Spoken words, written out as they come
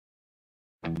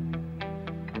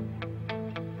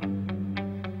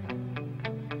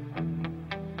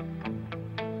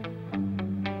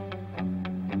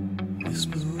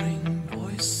Whispering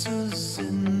voices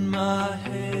in my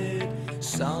head,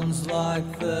 sounds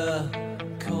like they're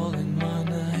calling my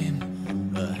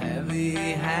name. A heavy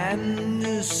hand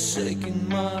is shaking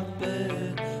my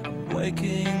bed. I'm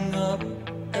waking up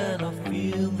and I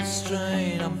feel the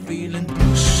strain. I'm feeling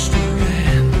pushed again.